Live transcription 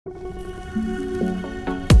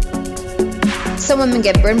Some women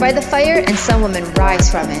get burned by the fire and some women rise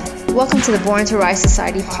from it. Welcome to the Born to Rise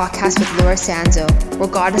Society podcast with Laura Sanzo, where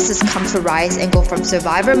goddesses come to rise and go from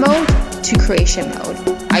survivor mode to creation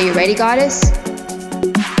mode. Are you ready, goddess?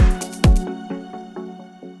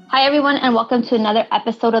 Hi, everyone, and welcome to another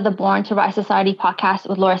episode of the Born to Rise Society podcast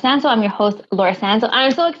with Laura Sanzo. I'm your host, Laura Sanzo.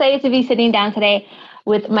 I'm so excited to be sitting down today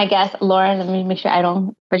with my guest, Lauren. Let me make sure I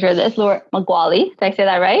don't butcher this. Lauren Magali. Did I say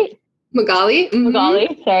that right? Magali. Mm-hmm.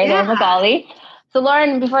 Magali. Sorry, yeah. Lauren Magali. So,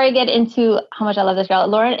 Lauren, before I get into how much I love this girl,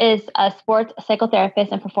 Lauren is a sports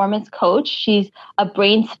psychotherapist and performance coach. She's a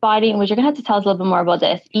brain spotting, which you're going to have to tell us a little bit more about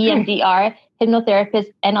this, EMDR,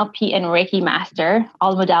 hypnotherapist, NLP, and Reiki master,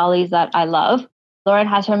 all modalities that I love. Lauren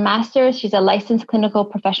has her master's. She's a licensed clinical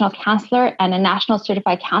professional counselor and a national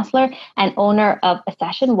certified counselor and owner of A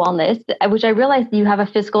Session Wellness, which I realized you have a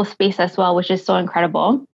physical space as well, which is so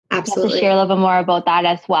incredible. Absolutely. You have to share a little bit more about that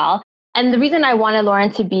as well. And the reason I wanted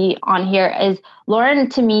Lauren to be on here is Lauren,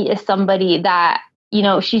 to me, is somebody that, you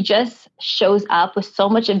know, she just shows up with so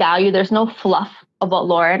much value. There's no fluff about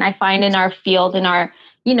Lauren. I find in our field, in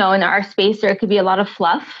our space, there could be a lot of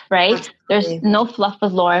fluff, right? Absolutely. There's no fluff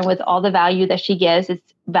with Lauren with all the value that she gives.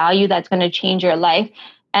 It's value that's going to change your life.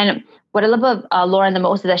 And what I love about Lauren the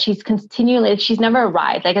most is that she's continually, she's never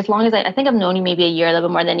arrived. Like, as long as I think I've known you maybe a year, a little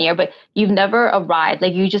bit more than a year, but you've never arrived.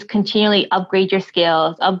 Like, you just continually upgrade your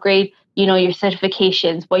skills, upgrade, you know, your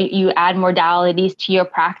certifications, but you add modalities to your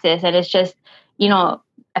practice. And it's just, you know,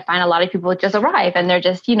 I find a lot of people just arrive and they're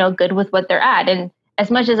just, you know, good with what they're at. And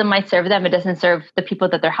as much as it might serve them, it doesn't serve the people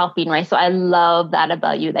that they're helping, right? So I love that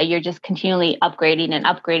about you, that you're just continually upgrading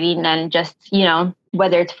and just, you know,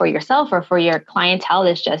 whether it's for yourself or for your clientele,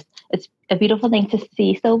 it's a beautiful thing to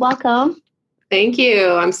see. So welcome. Thank you.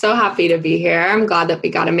 I'm so happy to be here. I'm glad that we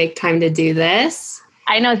got to make time to do this.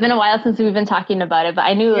 I know it's been a while since we've been talking about it, but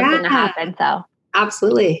I knew it was going to happen. So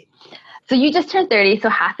absolutely. So you just turned 30, so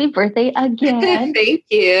happy birthday again. Thank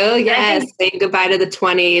you. Yes, saying goodbye to the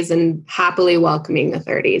 20s and happily welcoming the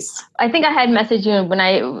 30s. I think I had messaged you when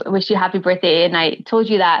I wished you happy birthday, and I told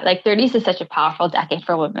you that, like, 30s is such a powerful decade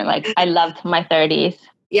for women. Like, I loved my 30s.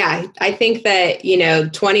 Yeah, I think that, you know,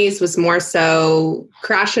 20s was more so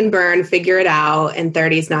crash and burn, figure it out, and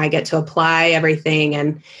 30s now I get to apply everything.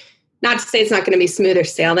 And not to say it's not going to be smoother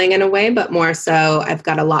sailing in a way, but more so I've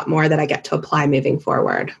got a lot more that I get to apply moving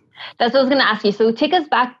forward. That's what I was going to ask you. So take us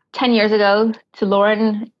back 10 years ago to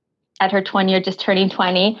Lauren at her 20 or just turning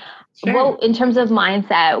 20. Sure. Well, in terms of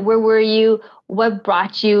mindset, where were you? What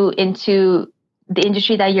brought you into the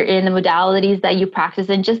industry that you're in, the modalities that you practice,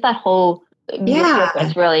 and just that whole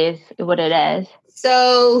purpose really is what it is?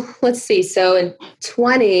 So let's see. So in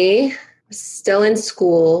 20, I was still in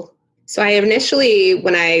school. So I initially,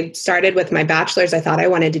 when I started with my bachelor's, I thought I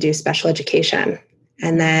wanted to do special education.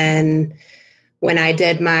 And then when I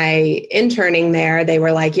did my interning there, they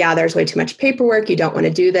were like, yeah, there's way too much paperwork. You don't want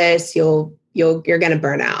to do this. You're going to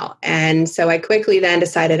burn out. And so I quickly then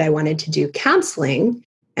decided I wanted to do counseling.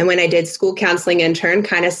 And when I did school counseling intern,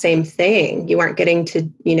 kind of same thing. You weren't getting to,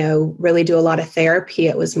 you know, really do a lot of therapy.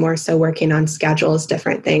 It was more so working on schedules,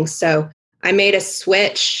 different things. So I made a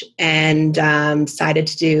switch and decided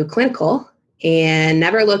to do clinical and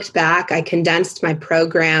never looked back. I condensed my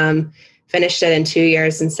program, finished it in 2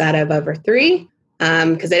 years instead of over 3.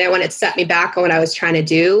 Because I didn't want it to set me back on what I was trying to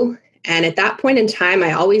do. And at that point in time,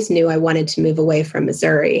 I always knew I wanted to move away from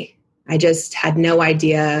Missouri. I just had no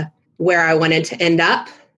idea where I wanted to end up.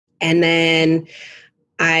 And then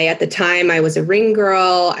at the time, I was a ring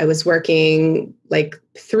girl. I was working like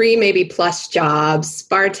 3 maybe plus jobs,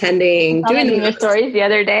 bartending. Doing your stories the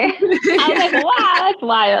other day. I was like, wow, that's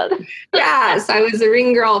wild. Yes, I was a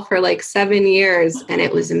ring girl for like 7 years, and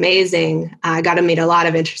it was amazing. I got to meet a lot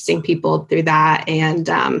of interesting people through that, and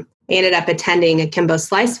ended up attending a Kimbo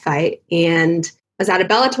Slice fight. And I was at a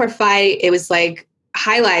Bellator fight. It was like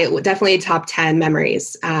definitely top 10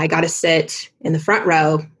 memories. I got to sit in the front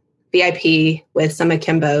row, VIP, with some of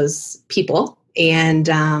Kimbo's people, and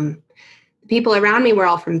people around me were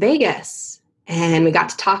all from Vegas, and we got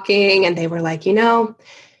to talking, and they were like, you know,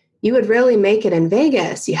 you would really make it in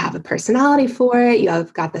Vegas. You have a personality for it. You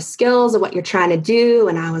have got the skills of what you're trying to do.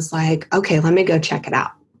 And I was like, okay, let me go check it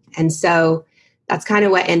out. And so that's kind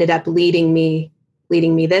of what ended up leading me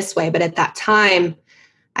this way. But at that time,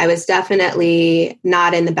 I was definitely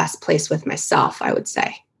not in the best place with myself, I would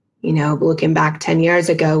say. You know, looking back 10 years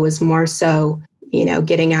ago was more so, you know,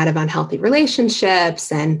 getting out of unhealthy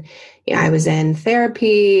relationships. And, you know, I was in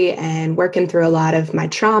therapy and working through a lot of my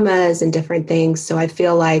traumas and different things. So I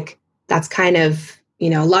feel like that's kind of, you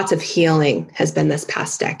know, lots of healing has been this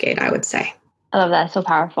past decade, I would say. I love that. So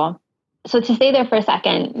powerful. So to stay there for a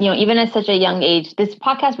second, even at such a young age, this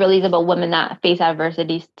podcast really is about women that face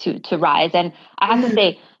adversities to rise. And I have to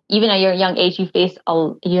say, even at your young age, you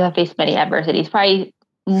have faced many adversities, probably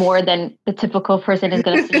more than the typical person is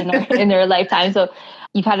going to see in their lifetime. So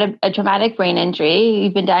you've had a traumatic brain injury.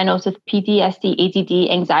 You've been diagnosed with PTSD,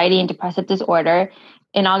 ADD, anxiety, and depressive disorder.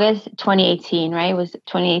 In August 2018, right? It was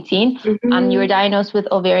 2018. You were diagnosed with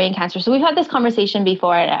ovarian cancer. So we've had this conversation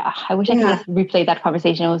before, and I wish I could just replay that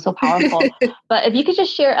conversation. It was so powerful. But if you could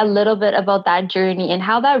just share a little bit about that journey and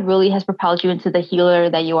how that really has propelled you into the healer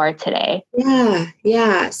that you are today.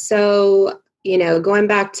 Yeah. So, going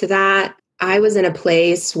back to that, I was in a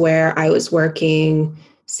place where I was working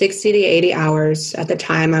 60 to 80 hours. At the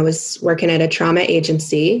time, I was working at a trauma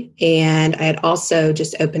agency, and I had also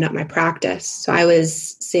just opened up my practice. So I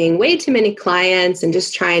was seeing way too many clients and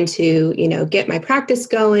just trying to, get my practice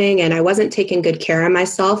going. And I wasn't taking good care of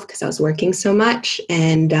myself because I was working so much.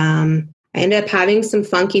 And I ended up having some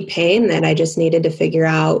funky pain that I just needed to figure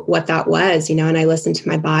out what that was, and I listened to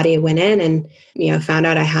my body, went in and, found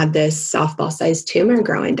out I had this softball-sized tumor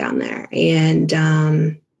growing down there.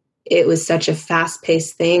 And it was such a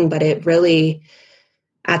fast-paced thing, but it really,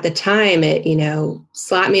 at the time, it,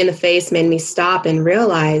 slapped me in the face, made me stop and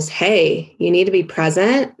realize, hey, you need to be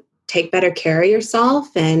present, take better care of yourself.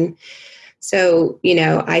 And so,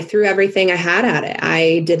 I threw everything I had at it.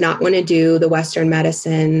 I did not want to do the Western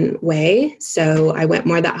medicine way. So I went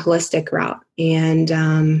more that holistic route. And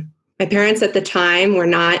my parents at the time were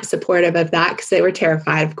not supportive of that because they were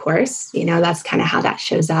terrified, of course. That's kind of how that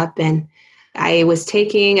shows up. And I was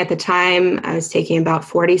taking about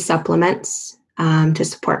 40 supplements to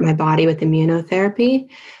support my body with immunotherapy.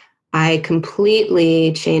 I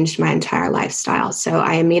completely changed my entire lifestyle. So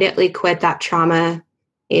I immediately quit that trauma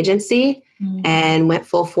agency and went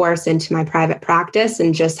full force into my private practice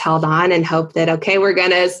and just held on and hoped that, okay, we're going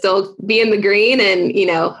to still be in the green and,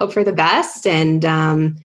 hope for the best. And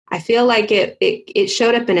I feel like it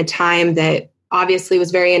showed up in a time that obviously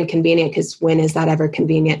was very inconvenient, because when is that ever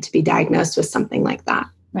convenient to be diagnosed with something like that?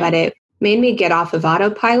 Right. But it made me get off of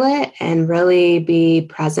autopilot and really be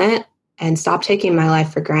present and stop taking my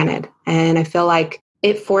life for granted. And I feel like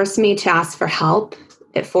it forced me to ask for help.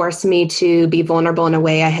 It forced me to be vulnerable in a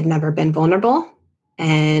way I had never been vulnerable,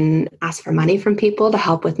 and ask for money from people to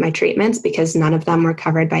help with my treatments because none of them were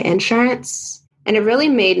covered by insurance. And it really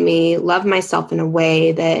made me love myself in a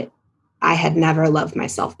way that I had never loved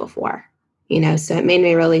myself before. So it made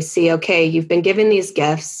me really see, okay, you've been given these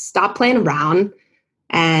gifts, stop playing around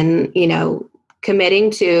and,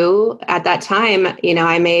 committing to, at that time,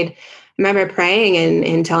 I remember praying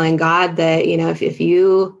and telling God that, if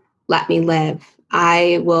you let me live,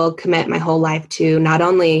 I will commit my whole life to not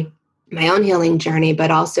only my own healing journey,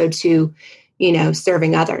 but also to,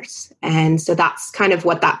 serving others. And so that's kind of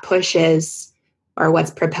what that push is, or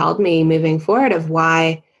what's propelled me moving forward, of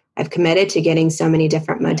why I've committed to getting so many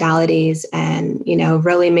different modalities and,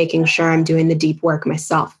 really making sure I'm doing the deep work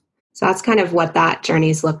myself. So that's kind of what that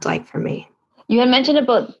journey's looked like for me. You had mentioned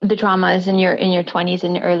about the traumas in your 20s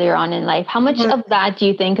and earlier on in life. How much of that do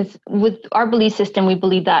you think, because with our belief system, we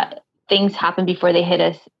believe that things happen before they hit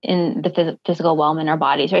us in the physical realm in our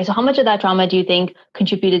bodies, right? So how much of that trauma do you think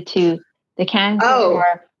contributed to the cancer?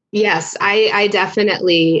 Yes, I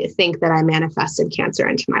definitely think that I manifested cancer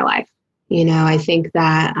into my life. I think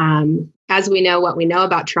that as we know what we know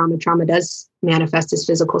about trauma does manifest as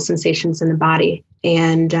physical sensations in the body.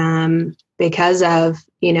 And because of,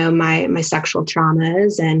 my sexual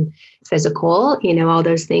traumas and physical, all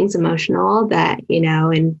those things, emotional, that,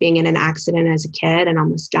 and being in an accident as a kid and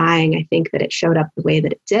almost dying, I think that it showed up the way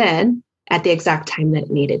that it did at the exact time that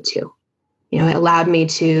it needed to. It allowed me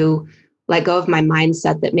to let go of my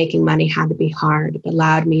mindset that making money had to be hard. It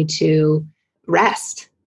allowed me to rest,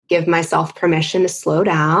 give myself permission to slow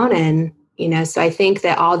down. And, so I think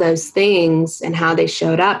that all those things and how they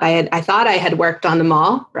showed up, I thought I had worked on them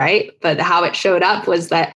all, right? But how it showed up was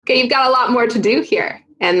that, okay, you've got a lot more to do here.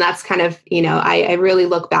 And that's kind of, I really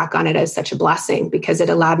look back on it as such a blessing, because it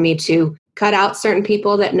allowed me to cut out certain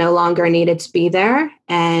people that no longer needed to be there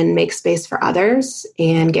and make space for others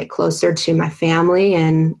and get closer to my family.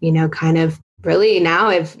 And, kind of really now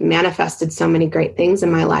I've manifested so many great things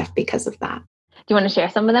in my life because of that. Do you want to share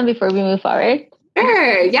some of them before we move forward?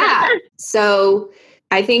 Sure. Yeah. So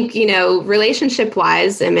I think, relationship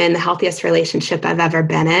wise, I'm in the healthiest relationship I've ever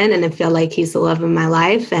been in. And I feel like he's the love of my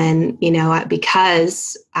life. And,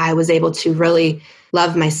 because I was able to really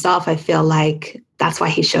love myself, I feel like that's why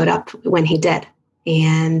he showed up when he did.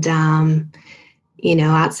 And,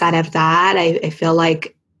 outside of that, I feel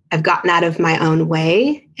like I've gotten out of my own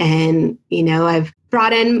way and, I've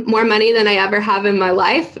brought in more money than I ever have in my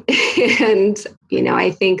life. And, I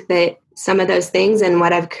think that some of those things and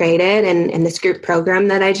what I've created and this group program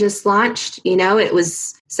that I just launched, it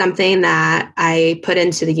was something that I put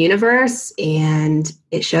into the universe and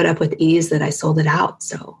it showed up with ease that I sold it out.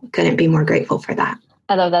 So couldn't be more grateful for that.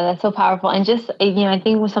 I love that. That's so powerful. And just, I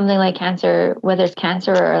think with something like cancer, whether it's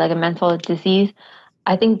cancer or like a mental disease,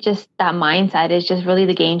 I think just that mindset is just really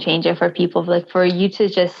the game changer for people. Like for you to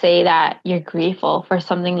just say that you're grateful for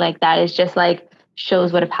something like that is just like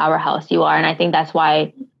shows what a powerhouse you are. And I think that's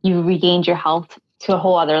why you regained your health to a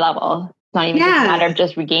whole other level. It's not even just a matter of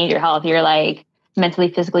just regained your health. You're like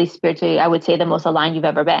mentally, physically, spiritually, I would say the most aligned you've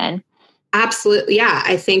ever been. Absolutely. Yeah.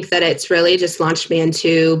 I think that it's really just launched me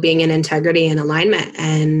into being in integrity and alignment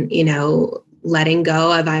and, letting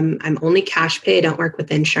go of I'm only cash pay. I don't work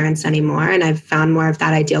with insurance anymore. And I've found more of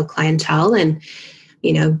that ideal clientele and,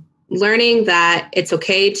 learning that it's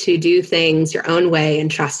okay to do things your own way and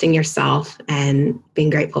trusting yourself and being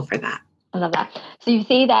grateful for that. I love that. So you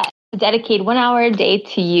say that dedicate 1 hour a day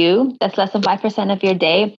to you. That's less than 5% of your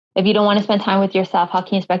day. If you don't want to spend time with yourself, how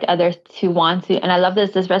can you expect others to want to? And I love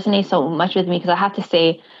this. This resonates so much with me because I have to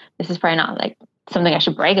say, this is probably not like something I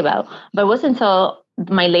should brag about, but it wasn't until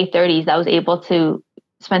my late 30s that I was able to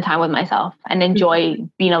spend time with myself and enjoy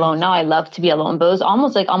being alone. Now I love to be alone, but it was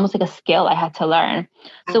almost like a skill I had to learn.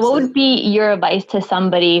 Absolutely. So what would be your advice to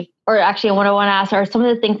somebody, or actually what I want to ask are some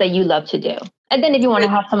of the things that you love to do? And then if you want to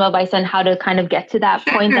have some advice on how to kind of get to that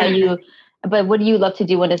point but what do you love to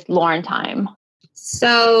do when it's Lauren time?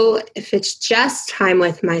 So if it's just time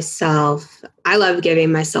with myself, I love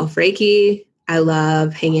giving myself Reiki. I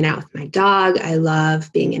love hanging out with my dog. I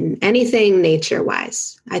love being in anything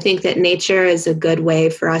nature-wise. I think that nature is a good way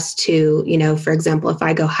for us to, for example, if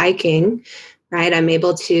I go hiking, right, I'm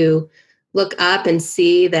able to look up and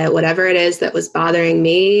see that whatever it is that was bothering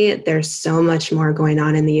me, there's so much more going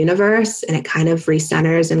on in the universe, and it kind of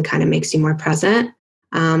recenters and kind of makes you more present.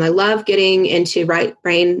 I love getting into right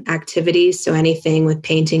brain activities. So anything with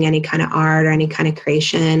painting, any kind of art or any kind of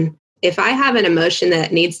creation. If I have an emotion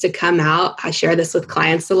that needs to come out, I share this with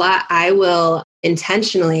clients a lot, I will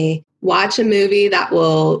intentionally watch a movie that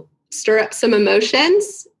will stir up some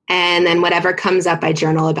emotions. And then whatever comes up, I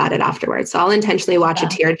journal about it afterwards. So I'll intentionally watch a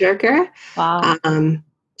tearjerker. Wow.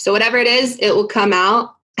 So whatever it is, it will come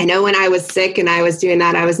out. I know when I was sick and I was doing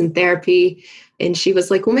that, I was in therapy. And she was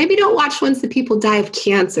like, well, maybe don't watch ones that people die of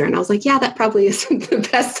cancer. And I was like, yeah, that probably isn't the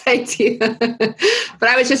best idea. But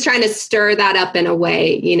I was just trying to stir that up in a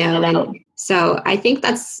way, And so I think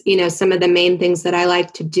that's, some of the main things that I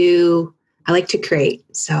like to do. I like to create.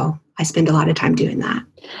 So I spend a lot of time doing that.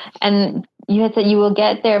 And you had said you will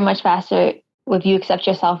get there much faster if you accept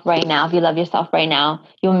yourself right now. If you love yourself right now,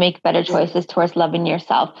 you'll make better choices towards loving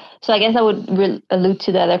yourself. So I guess I would allude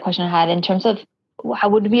to the other question I had in terms of how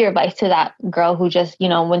would be your advice to that girl who just,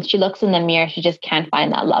 when she looks in the mirror, she just can't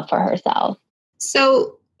find that love for herself?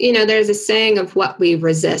 So, there's a saying of what we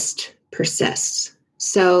resist persists.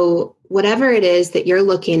 So whatever it is that you're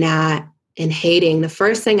looking at and hating, the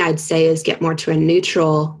first thing I'd say is get more to a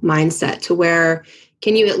neutral mindset to where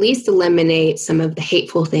can you at least eliminate some of the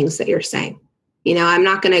hateful things that you're saying? I'm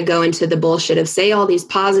not going to go into the bullshit of say all these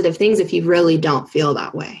positive things if you really don't feel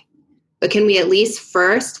that way. But can we at least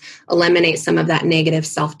first eliminate some of that negative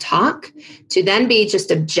self-talk to then be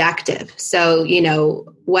just objective? So,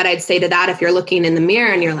 what I'd say to that, if you're looking in the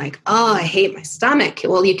mirror and you're like, oh, I hate my stomach.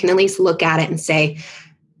 Well, you can at least look at it and say,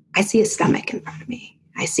 I see a stomach in front of me.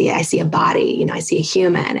 I see a body, I see a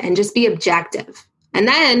human, and just be objective. And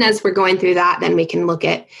then as we're going through that, then we can look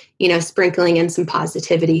at, sprinkling in some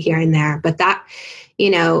positivity here and there. But that,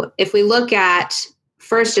 if we look at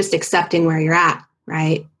first just accepting where you're at,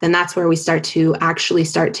 right, then that's where we start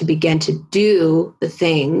to begin to do the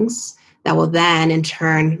things that will then in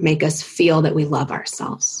turn make us feel that we love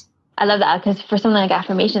ourselves. I love that because for something like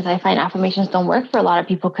affirmations, I find affirmations don't work for a lot of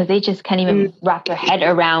people because they just can't even wrap their head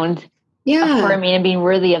around affirming and being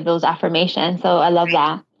worthy of those affirmations. So I love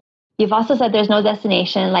that. You've also said there's no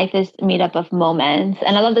destination. Life is made up of moments.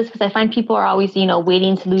 And I love this because I find people are always,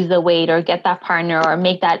 waiting to lose the weight or get that partner or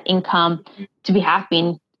make that income to be happy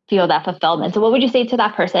and feel that fulfillment. So what would you say to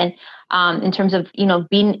that person in terms of,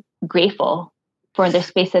 being grateful for the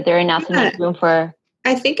space that they're in now to make room for?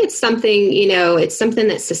 I think it's something, it's something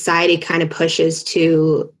that society kind of pushes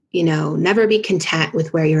to, never be content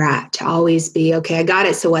with where you're at, to always be, okay, I got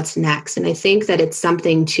it. So what's next? And I think that it's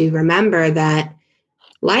something to remember that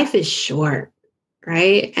life is short,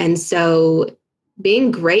 right? And so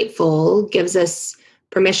being grateful gives us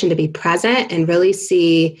permission to be present and really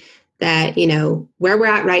see that, where we're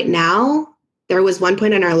at right now, there was one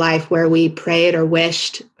point in our life where we prayed or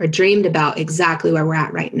wished or dreamed about exactly where we're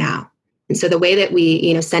at right now. And so the way that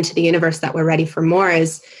we, send to the universe that we're ready for more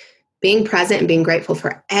is being present and being grateful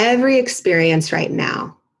for every experience right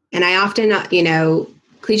now. And I often,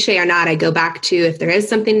 cliche or not, I go back to, if there is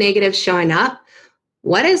something negative showing up,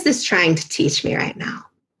 what is this trying to teach me right now?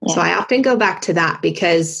 Yeah. So I often go back to that,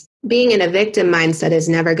 because being in a victim mindset is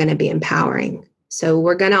never going to be empowering. So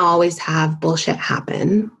we're going to always have bullshit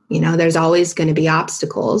happen. There's always going to be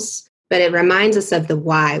obstacles, but it reminds us of the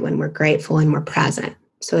why when we're grateful and we're present.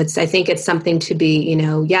 So I think it's something to be,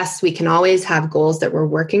 yes, we can always have goals that we're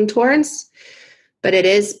working towards, but it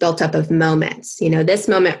is built up of moments. This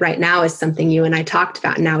moment right now is something you and I talked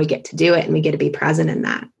about, and now we get to do it and we get to be present in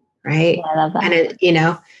that. Right. Yeah, I love that.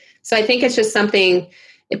 And so I think it's just something,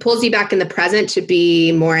 it pulls you back in the present to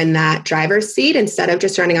be more in that driver's seat instead of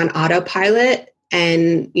just running on autopilot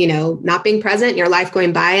and, not being present, your life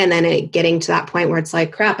going by, and then it getting to that point where it's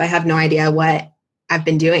like, crap, I have no idea what I've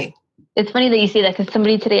been doing. It's funny that you say that, because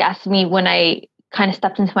somebody today asked me when I kind of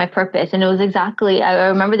stepped into my purpose, and it was I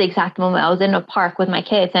remember the exact moment. I was in a park with my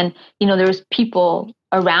kids, and, there was people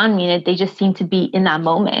around me, and they just seemed to be in that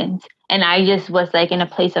moment. And I just was in a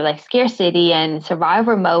place of scarcity and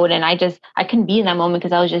survivor mode. And I couldn't be in that moment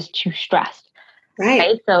because I was just too stressed.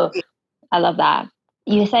 Right. So I love that.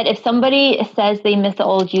 You said if somebody says they miss the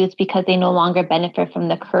old you, it's because they no longer benefit from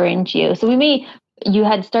the current you. So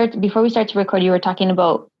before we start to record, you were talking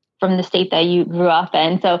about from the state that you grew up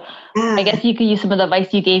in. So I guess you could use some of the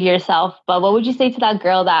advice you gave yourself, but what would you say to that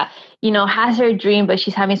girl that, has her dream, but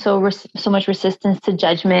she's having so much resistance to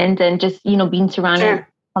judgment and just, being surrounded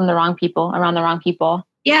from the wrong people, around the wrong people?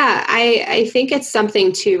 Yeah, I think it's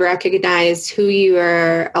something to recognize who you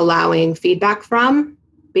are allowing feedback from,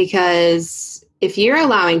 because if you're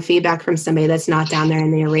allowing feedback from somebody that's not down there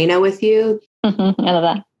in the arena with you, I love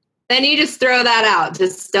that. Then you just throw that out.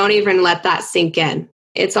 Just don't even let that sink in.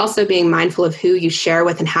 It's also being mindful of who you share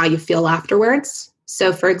with and how you feel afterwards.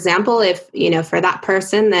 So for example, if, for that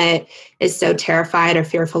person that is so terrified or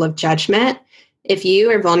fearful of judgment, if you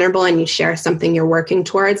are vulnerable and you share something you're working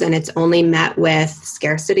towards and it's only met with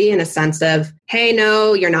scarcity in a sense of, hey,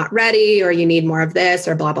 no, you're not ready, or you need more of this,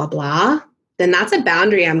 or blah, blah, blah, then that's a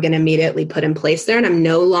boundary I'm going to immediately put in place there. And I'm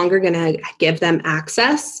no longer going to give them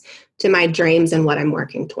access to my dreams and what I'm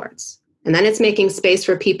working towards. And then it's making space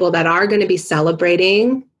for people that are going to be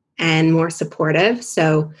celebrating and more supportive.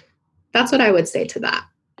 So that's what I would say to that.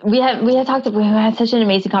 We had such an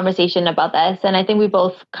amazing conversation about this. And I think we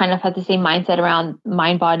both kind of had the same mindset around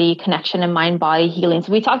mind-body connection and mind-body healing.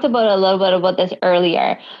 So we talked about a little bit about this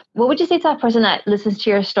earlier. What would you say to that person that listens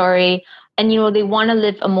to your story and, they want to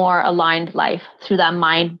live a more aligned life through that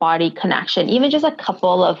mind-body connection? Even just a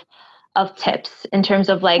couple of tips in terms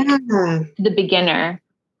of the beginner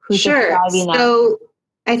who's sure. So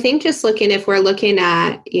I think just if we're looking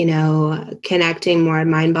at, connecting more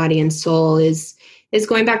mind, body, and soul is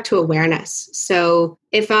going back to awareness. So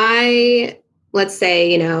if let's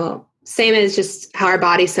say, same as just how our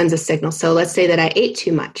body sends a signal. So let's say that I ate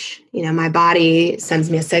too much. My body sends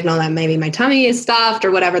me a signal that maybe my tummy is stuffed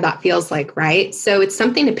or whatever that feels like, right? So it's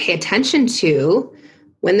something to pay attention to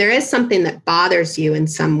when there is something that bothers you in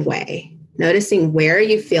some way, noticing where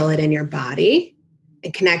you feel it in your body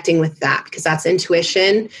and connecting with that, because that's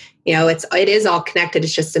intuition. It is all connected.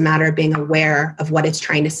 It's just a matter of being aware of what it's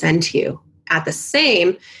trying to send to you. At the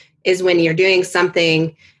same is when you're doing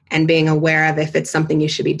something and being aware of if it's something you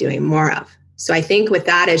should be doing more of. So I think with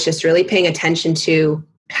that is just really paying attention to,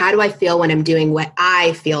 how do I feel when I'm doing what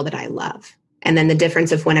I feel that I love? And then the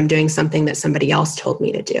difference of when I'm doing something that somebody else told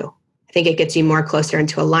me to do. I think it gets you more closer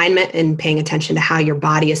into alignment and paying attention to how your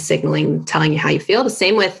body is signaling, telling you how you feel. The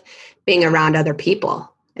same with being around other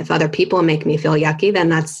people. If other people make me feel yucky, then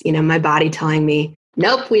that's, my body telling me,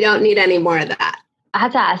 nope, we don't need any more of that. I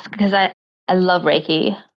had to ask because I love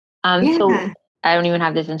Reiki. So I don't even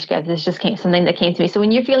have this in script. This just something that came to me. So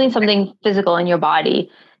when you're feeling something physical in your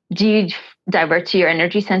body, do you divert to your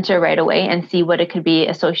energy center right away and see what it could be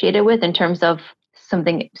associated with in terms of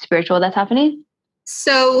something spiritual that's happening?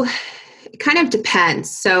 So it kind of depends.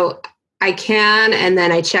 So I can, and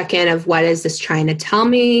then I check in of what is this trying to tell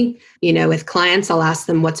me? With clients, I'll ask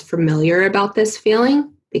them what's familiar about this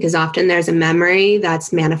feeling, because often there's a memory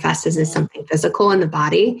that's manifested as something physical in the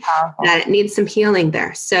body that needs some healing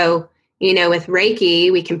there. So, with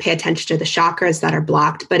Reiki, we can pay attention to the chakras that are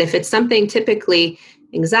blocked. But if it's something typically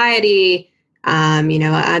anxiety,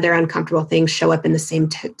 other uncomfortable things show up in the same,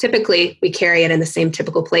 typically we carry it in the same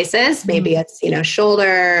typical places. Maybe it's,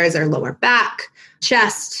 shoulders or lower back,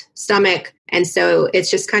 chest, stomach. And so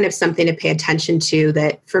it's just kind of something to pay attention to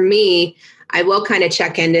that for me, I will kind of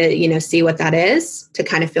check in to, see what that is to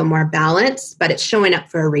kind of feel more balanced, but it's showing up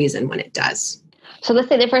for a reason when it does. So let's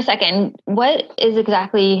stay there for a second. What is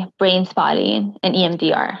exactly brain spotting and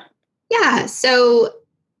EMDR? Yeah. So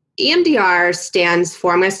EMDR stands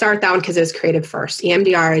for, I'm going to start with that one because it was created first.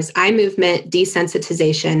 EMDR is eye movement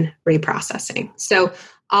desensitization reprocessing. So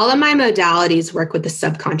all of my modalities work with the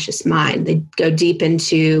subconscious mind. They go deep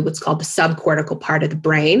into what's called the subcortical part of the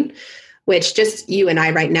brain, which just you and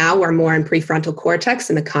I right now, we're more in prefrontal cortex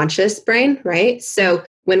in the conscious brain, right? So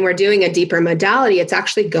when we're doing a deeper modality, it's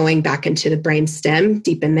actually going back into the brain stem,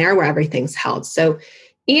 deep in there where everything's held. So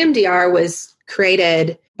EMDR was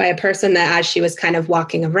created by a person that as she was kind of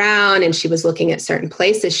walking around and she was looking at certain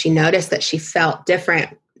places, she noticed that she felt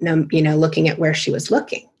different, looking at where she was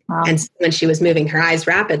looking. Wow. And when she was moving her eyes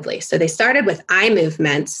rapidly. So they started with eye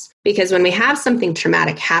movements because when we have something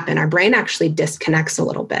traumatic happen, our brain actually disconnects a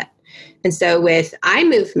little bit. And so with eye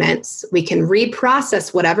movements, we can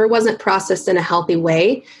reprocess whatever wasn't processed in a healthy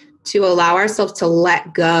way to allow ourselves to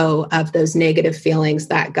let go of those negative feelings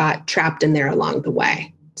that got trapped in there along the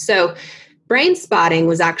way. So brain spotting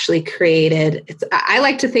was actually created. I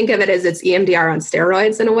like to think of it as it's EMDR on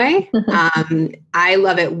steroids in a way. I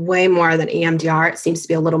love it way more than EMDR. It seems to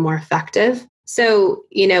be a little more effective. So,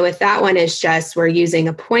 with that one is just we're using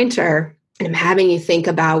a pointer and I'm having you think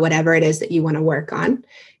about whatever it is that you want to work on.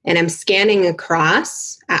 And I'm scanning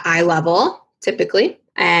across at eye level, typically,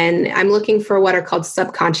 and I'm looking for what are called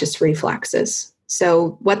subconscious reflexes.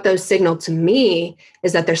 So what those signal to me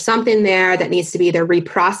is that there's something there that needs to be either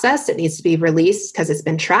reprocessed, it needs to be released because it's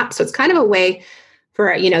been trapped. So it's kind of a way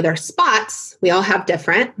for, there are spots, we all have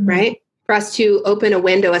different, right? For us to open a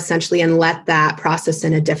window essentially and let that process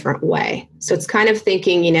in a different way. So it's kind of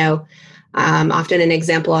thinking, often an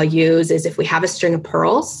example I'll use is if we have a string of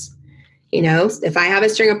pearls, if I have a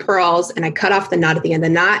string of pearls and I cut off the knot at the end, the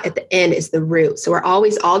knot at the end is the root. So all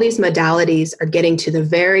these modalities are getting to the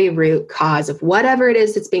very root cause of whatever it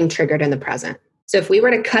is that's being triggered in the present. So if we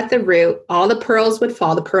were to cut the root, all the pearls would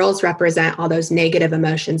fall. The pearls represent all those negative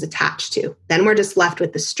emotions attached to. Then we're just left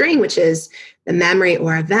with the string, which is the memory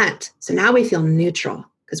or event. So now we feel neutral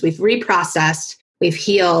because we've reprocessed, we've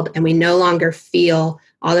healed, and we no longer feel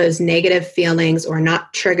all those negative feelings or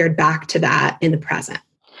not triggered back to that in the present.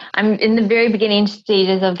 I'm in the very beginning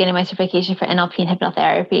stages of getting my certification for NLP and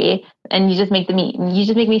hypnotherapy, and you just make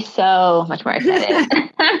me so much more excited.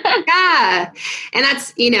 Yeah, and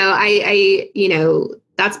that's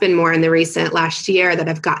that's been more in the recent last year that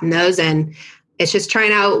I've gotten those, and it's just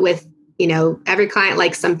trying out with every client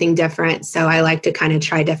likes something different, so I like to kind of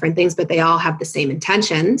try different things, but they all have the same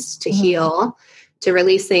intentions to heal, to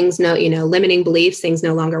release things, limiting beliefs, things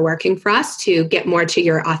no longer working for us, to get more to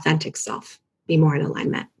your authentic self, be more in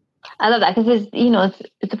alignment. I love that because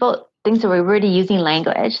it's about things that we're already using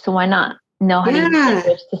language. So why not know how to use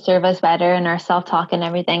language to serve us better and our self-talk and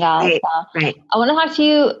everything else? Right. I want to talk to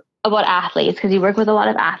you about athletes because you work with a lot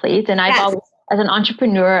of athletes, and I've always, as an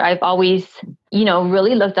entrepreneur, I've always,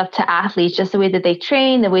 really looked up to athletes, just the way that they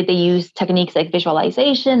train, the way they use techniques like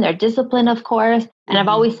visualization, their discipline, of course. And I've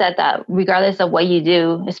always said that regardless of what you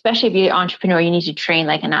do, especially if you're an entrepreneur, you need to train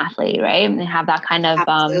like an athlete, right? And have that kind of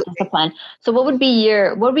discipline. So what would be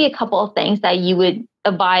a couple of things that you would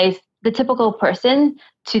advise the typical person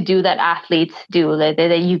to do that athletes do,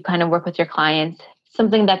 that you kind of work with your clients,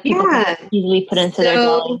 something that people can easily put into their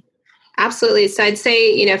day? Absolutely. So I'd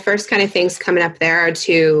say, first kind of things coming up there are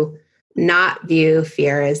to not view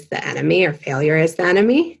fear as the enemy or failure as the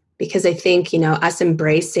enemy, because I think, us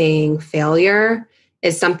embracing failure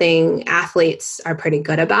is something athletes are pretty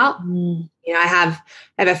good about. I have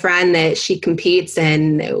a friend that she competes,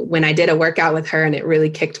 and when I did a workout with her and it really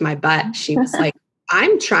kicked my butt, she was like,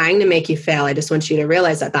 I'm trying to make you fail. I just want you to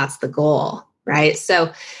realize that that's the goal, right?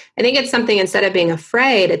 So I think it's something, instead of being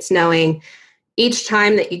afraid, it's knowing each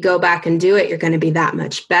time that you go back and do it, you're going to be that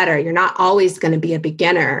much better. You're not always going to be a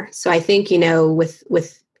beginner. So I think,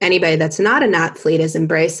 with anybody that's not an athlete, is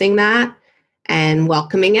embracing that and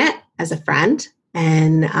welcoming it as a friend,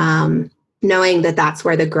 and knowing that that's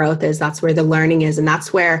where the growth is, that's where the learning is, and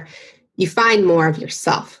that's where you find more of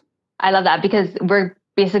yourself. I love that, because we're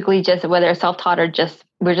basically just, whether self-taught or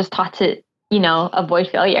we're just taught to, avoid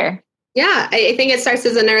failure. Yeah, I think it starts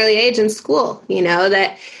as an early age in school,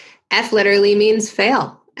 that F literally means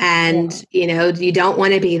fail. And, you don't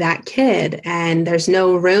want to be that kid. And there's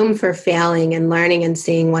no room for failing and learning and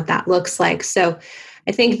seeing what that looks like. So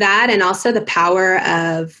I think that, and also the power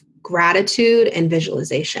of gratitude and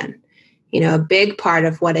visualization. A big part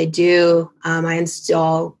of what I do, I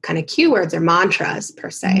install kind of keywords or mantras per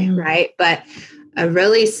se, right? But a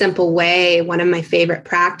really simple way, one of my favorite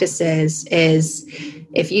practices is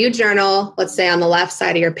if you journal, let's say on the left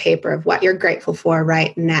side of your paper of what you're grateful for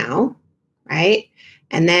right now, right?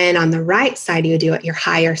 And then on the right side, you do what your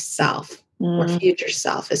higher self or future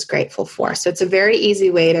self is grateful for. So it's a very easy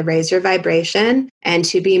way to raise your vibration and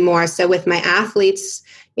to be more. So with my athletes,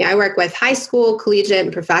 I work with high school, collegiate,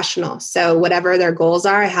 and professional. So whatever their goals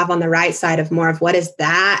are, I have on the right side of more of what is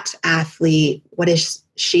that athlete, what is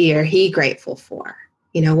she or he grateful for?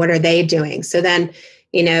 What are they doing? So then,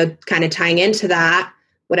 kind of tying into that,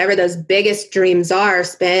 whatever those biggest dreams are,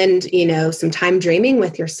 spend, some time dreaming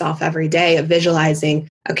with yourself every day of visualizing,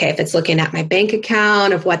 okay, if it's looking at my bank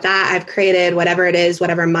account of what that I've created, whatever it is,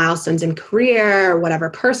 whatever milestones in career, or whatever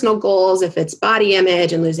personal goals, if it's body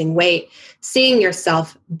image and losing weight, seeing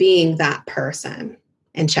yourself being that person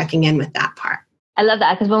and checking in with that part. I love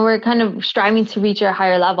that, because when we're kind of striving to reach a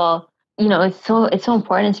higher level, it's so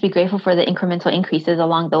important to be grateful for the incremental increases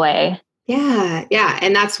along the way. Yeah.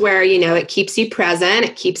 And that's where, it keeps you present.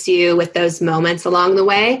 It keeps you with those moments along the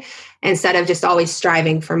way instead of just always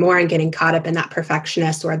striving for more and getting caught up in that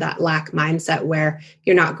perfectionist or that lack mindset where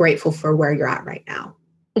you're not grateful for where you're at right now.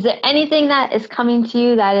 Is there anything that is coming to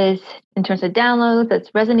you that is in terms of downloads that's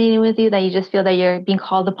resonating with you that you just feel that you're being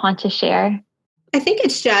called upon to share? I think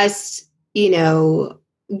it's just,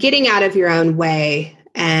 getting out of your own way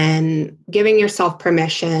and giving yourself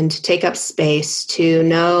permission to take up space, to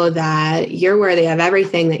know that you're worthy of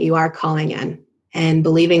everything that you are calling in and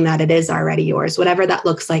believing that it is already yours, whatever that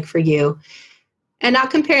looks like for you. And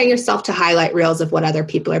not comparing yourself to highlight reels of what other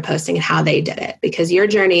people are posting and how they did it, because your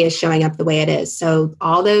journey is showing up the way it is. So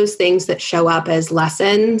all those things that show up as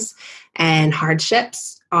lessons and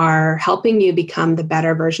hardships are helping you become the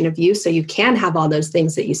better version of you so you can have all those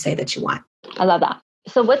things that you say that you want. I love that.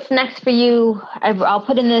 So what's next for you? I'll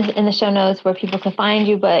put in the show notes where people can find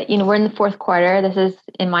you, but we're in the fourth quarter. This is,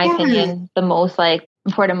 in my opinion, the most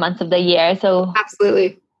important months of the year. So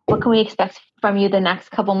absolutely. What can we expect from you the next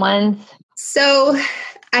couple months? So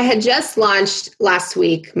I had just launched last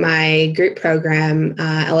week my group program,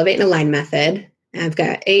 Elevate and Align Method. I've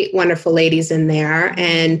got 8 wonderful ladies in there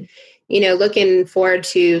and, looking forward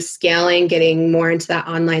to scaling, getting more into that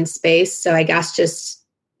online space. So I guess just,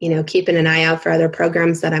 keeping an eye out for other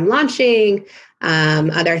programs that I'm launching,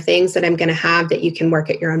 other things that I'm going to have that you can work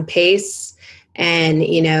at your own pace. And,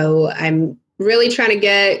 I'm really trying to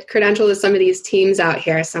get credentialed to some of these teams out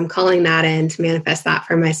here. So I'm calling that in to manifest that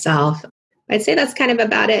for myself. I'd say that's kind of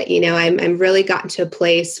about it. I'm really gotten to a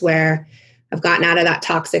place where I've gotten out of that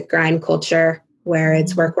toxic grind culture where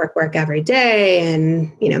it's work every day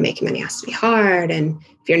and, making money has to be hard. And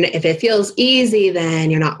if it feels easy, then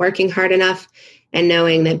you're not working hard enough. And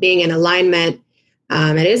knowing that being in alignment,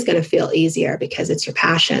 it is going to feel easier because it's your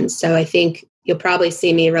passion. So I think you'll probably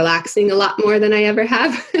see me relaxing a lot more than I ever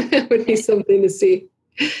have. It would be something to see.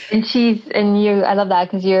 And you, I love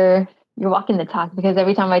that because you're walking the talk, because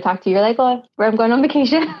every time I talk to you, you're like, oh, I'm going on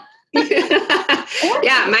vacation.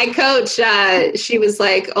 Yeah, my coach, she was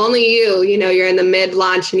like, only you're in the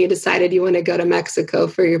mid-launch and you decided you want to go to Mexico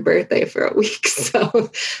for your birthday for a week.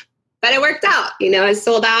 So, but it worked out, I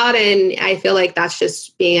sold out, and I feel like that's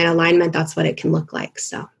just being in alignment. That's what it can look like.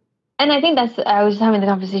 So. And I think I was just having the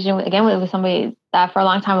conversation with somebody that for a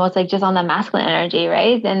long time was just on the masculine energy,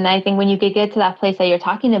 right? And I think when you could get to that place that you're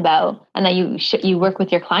talking about and that you work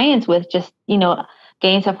with your clients with, just,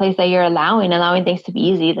 getting to a place that you're allowing things to be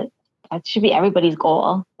easy, that should be everybody's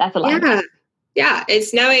goal. That's a lot. Yeah.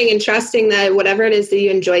 It's knowing and trusting that whatever it is that you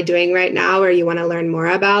enjoy doing right now, or you want to learn more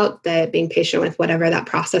about, that being patient with whatever that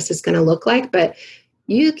process is going to look like, but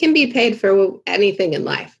you can be paid for anything in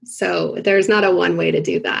life. So there's not a one way to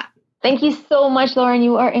do that. Thank you so much, Lauren.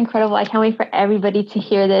 You are incredible. I can't wait for everybody to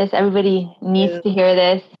hear this. Everybody needs to hear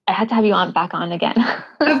this. I had to have you back on again.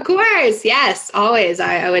 Of course. Yes, always.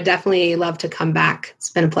 I would definitely love to come back. It's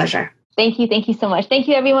been a pleasure. Thank you. Thank you so much. Thank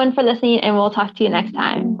you, everyone, for listening, and we'll talk to you next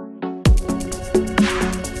time.